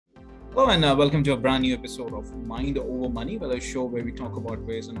Hello and welcome to a brand new episode of Mind Over Money, a show where we talk about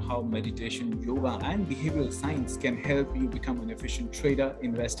ways on how meditation, yoga, and behavioral science can help you become an efficient trader,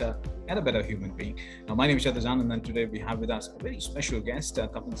 investor, and a better human being. Now, my name is Tapan and today we have with us a very special guest,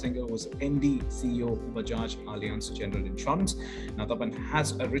 Tapan Singhel, who is MD, CEO, Bajaj, Allianz General Insurance. Now, Tapan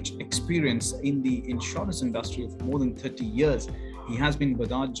has a rich experience in the insurance industry of more than 30 years. He has been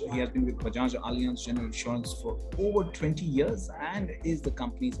with Bajaj Allianz General Insurance for over 20 years and is the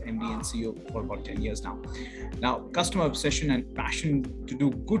company's MD and CEO for about 10 years now. Now, customer obsession and passion to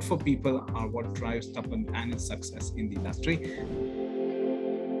do good for people are what drives Tapan and his success in the industry.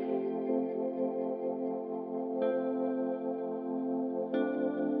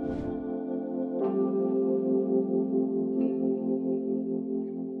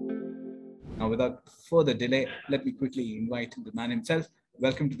 Now, without further delay, let me quickly invite the man himself.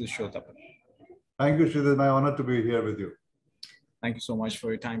 Welcome to the show, Tapan. Thank you, Shrid. It's my honor to be here with you. Thank you so much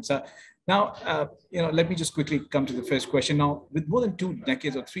for your time, sir. Now, let me just quickly come to the first question. Now, with more than 2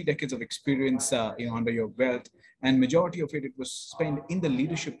 decades or 3 decades of experience, under your belt, and majority of it was spent in the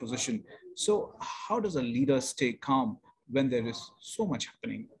leadership position. So, how does a leader stay calm when there is so much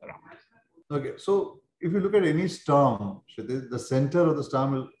happening around? Okay, so if you look at any storm, Shrid, the center of the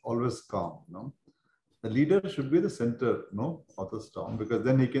storm will always calm. No, the leader should be the center, of the storm, because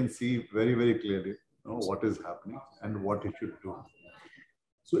then he can see very, very clearly, what is happening and what he should do.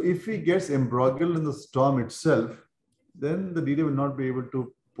 So if he gets embroiled in the storm itself, then the leader will not be able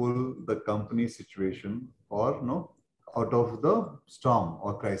to pull the company situation or out of the storm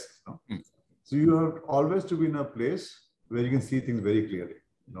or crisis. So you have always to be in a place where you can see things very clearly.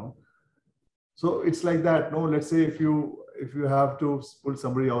 So it's like that. Let's say if you have to pull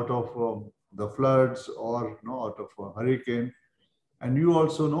somebody out of the floods or out of a hurricane, and you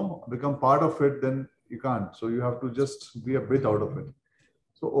also become part of it, then you can't. So you have to just be a bit out of it.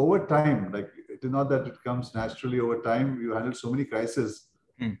 So over time, like it is not that it comes naturally. Over time, you handle so many crises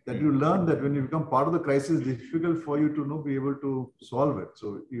that you learn that when you become part of the crisis, it's difficult for you to be able to solve it.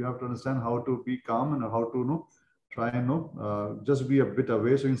 So you have to understand how to be calm and how to try and just be a bit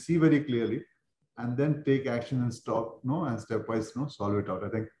away, so you can see very clearly, and then take action and stop, and stepwise, solve it out. I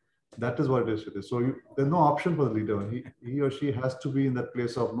think that is what it is. So there's no option for the leader. He or she has to be in that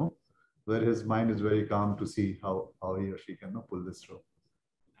place of where his mind is very calm to see how he or she can pull this through.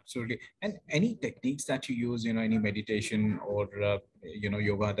 Absolutely. And any techniques that you use, any meditation or,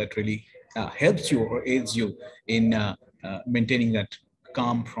 yoga that really helps you or aids you in maintaining that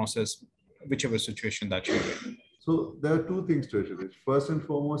calm process, whichever situation that you're in? So there are two things to it. First and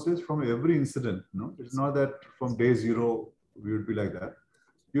foremost is from every incident. It's not that from day zero, we would be like that.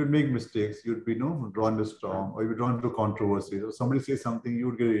 You'd make mistakes. You'd be drawn to storm, or you'd be drawn to controversies, or somebody says something, you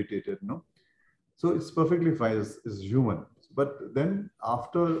would get irritated. So it's perfectly fine. It's human. But then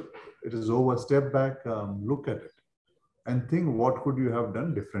after it is over, step back, look at it, and think what could you have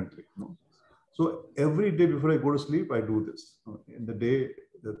done differently. So every day before I go to sleep, I do this. In the day,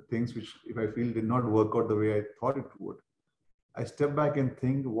 the things which if I feel did not work out the way I thought it would, I step back and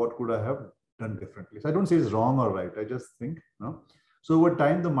think what could I have done differently. So I don't say it's wrong or right. I just think. So over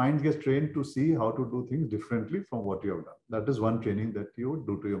time, the mind gets trained to see how to do things differently from what you have done. That is one training that you would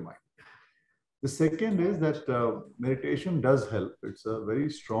do to your mind. The second is that meditation does help. It's a very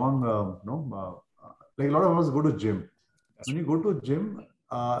strong, like a lot of us go to gym. When you go to gym,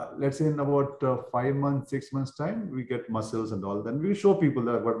 let's say in about 5 months, 6 months time, we get muscles and all. Then we show people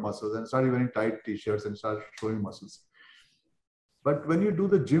that have got muscles and start wearing tight t-shirts and start showing muscles. But when you do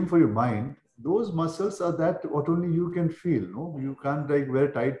the gym for your mind, those muscles are that what only you can feel. You can't like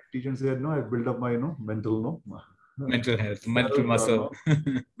wear tight t-shirts and say, no, I built up my mental health, mental muscle.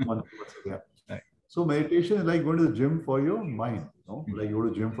 Yeah. Right. So meditation is like going to the gym for your mind, like you go to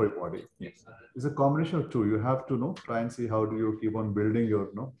the gym for your body. Yes. It's a combination of two. You have to try and see how do you keep on building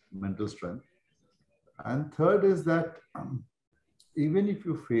your mental strength. And third is that even if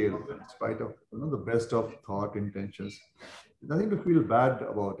you fail, in spite of the best of thought intentions, nothing to feel bad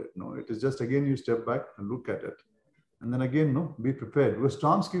about it. It is just again you step back and look at it, and then again be prepared. Because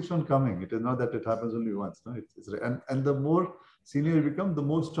storms keeps on coming. It is not that it happens only once. And the more senior you become, the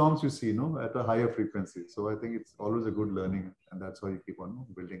more storms you see, at a higher frequency. So I think it's always a good learning, and that's how you keep on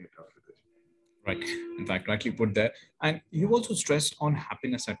building it up with it. Right. In fact, rightly put there. And you've also stressed on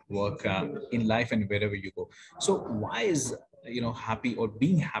happiness at work, in life, and wherever you go. So why is happy or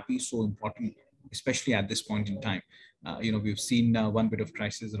being happy so important, especially at this point in time? We've seen one bit of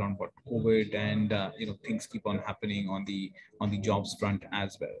crisis around COVID, and things keep on happening on the jobs front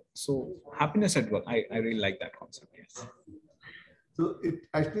as well. So happiness at work, I really like that concept. Yes. So it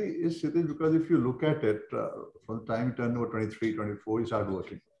actually is, Kshitij, because if you look at it, from the time you turn over 23, 24, you start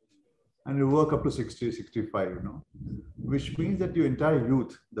working. and you work up to 60, 65, you know, which means that your entire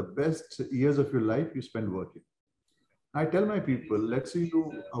youth, the best years of your life, you spend working. I tell my people, let's say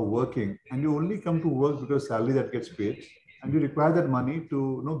you are working and you only come to work because salary that gets paid, and you require that money to,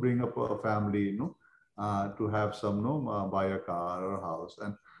 you know, bring up a family, you know, to have some, you know, buy a car or a house.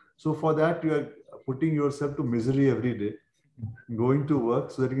 And so for that, you are putting yourself to misery every day, going to work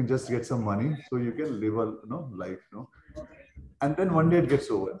so that you can just get some money so you can live a, you know, life, you know. And then one day it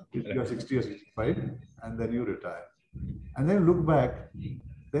gets over. You're 60 or 65, and then you retire. And then look back,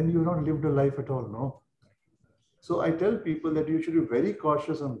 then you've not lived a life at all, no? So I tell people that you should be very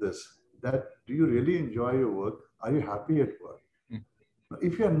cautious on this, that do you really enjoy your work? Are you happy at work?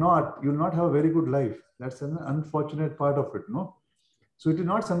 If you're not, you'll not have a very good life. That's an unfortunate part of it, no? So it is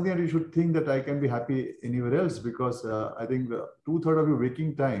not something that you should think that I can be happy anywhere else, because I think 2/3 of your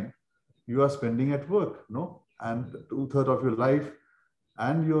waking time you are spending at work, no? And 2/3 of your life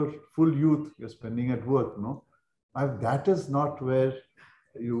and your full youth you're spending at work, no? If that is not where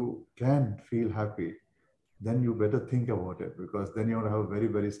you can feel happy, then you better think about it, because then you're going to have a very,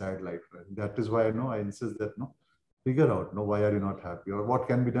 very sad life. Right? That is why I insist that figure out why are you not happy, or what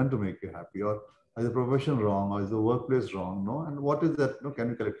can be done to make you happy, or is the profession wrong, or is the workplace wrong, and what is that can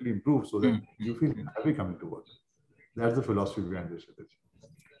you collectively improve so that you feel happy coming to work. That's the philosophy behind this.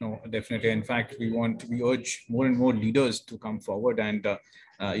 No, definitely. In fact, we urge more and more leaders to come forward and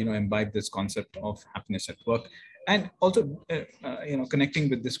imbibe this concept of happiness at work. And also, connecting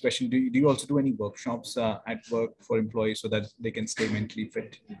with this question, do you also do any workshops at work for employees so that they can stay mentally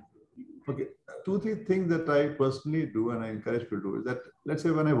fit? Okay, 2-3 things that I personally do and I encourage people to do is that, let's say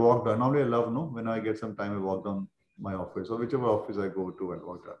when I walk down, normally I love, when I get some time, I walk down my office or whichever office I go to and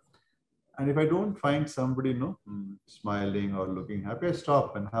walk down. And if I don't find somebody, smiling or looking happy, I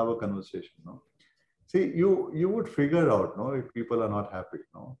stop and have a conversation. See, you would figure out, if people are not happy,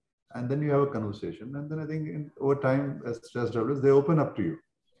 and then you have a conversation. And then I think over time, as stress develops, they open up to you.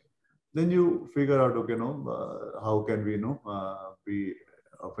 Then you figure out, okay, how can we, be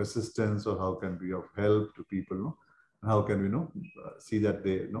of assistance, or how can be of help to people, and how can we, see that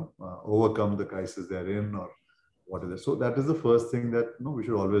they, overcome the crisis they're in, or what is it. So that is the first thing that we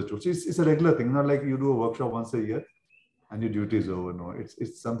should always do. So it's a regular thing, not like you do a workshop once a year and your duty is over. No,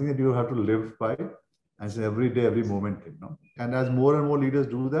 it's something that you have to live by, and it's every day, every moment thing. And as more and more leaders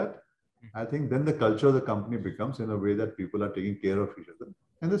do that, I think then the culture of the company becomes in a way that people are taking care of each other.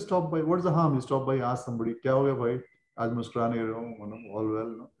 And they stop by, what's the harm? You stop by, ask somebody, kya ho gaya bhai? Aaj muskurane rahe, all well.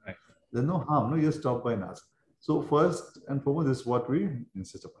 No? Right. There's no harm. You just stop by and ask. So first and foremost, this is what we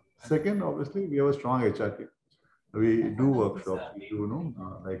insist upon. Second, obviously, we have a strong HR team. We do workshops, we do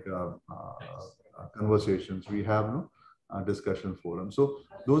conversations, we have discussion forums. So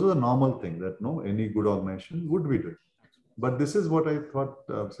those are the normal things that any good organization would be doing. But this is what I thought,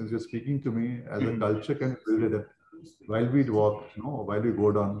 since you're speaking to me, as a culture can build it, that while we walk, while we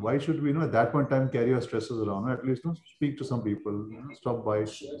go down, why should we at that point in time carry our stresses around, or at least speak to some people, stop by,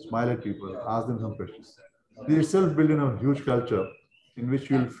 smile at people, ask them some questions. They itself build in a huge culture in which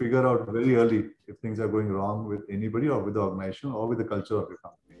you'll figure out very early if things are going wrong with anybody or with the organization or with the culture of your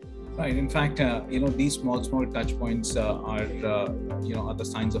company. Right. In fact, these small touch points are the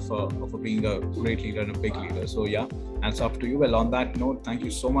signs of being a great leader and a big leader. So yeah, hats off to you. Well, on that note, thank you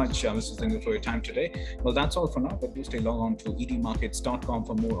so much, Mr. Singhel, for your time today. Well, that's all for now, but do stay logged on to etmarkets.com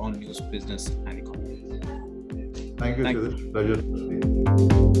for more on news, business, and economy. Thank you, Shirish.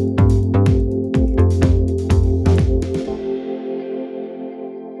 Pleasure.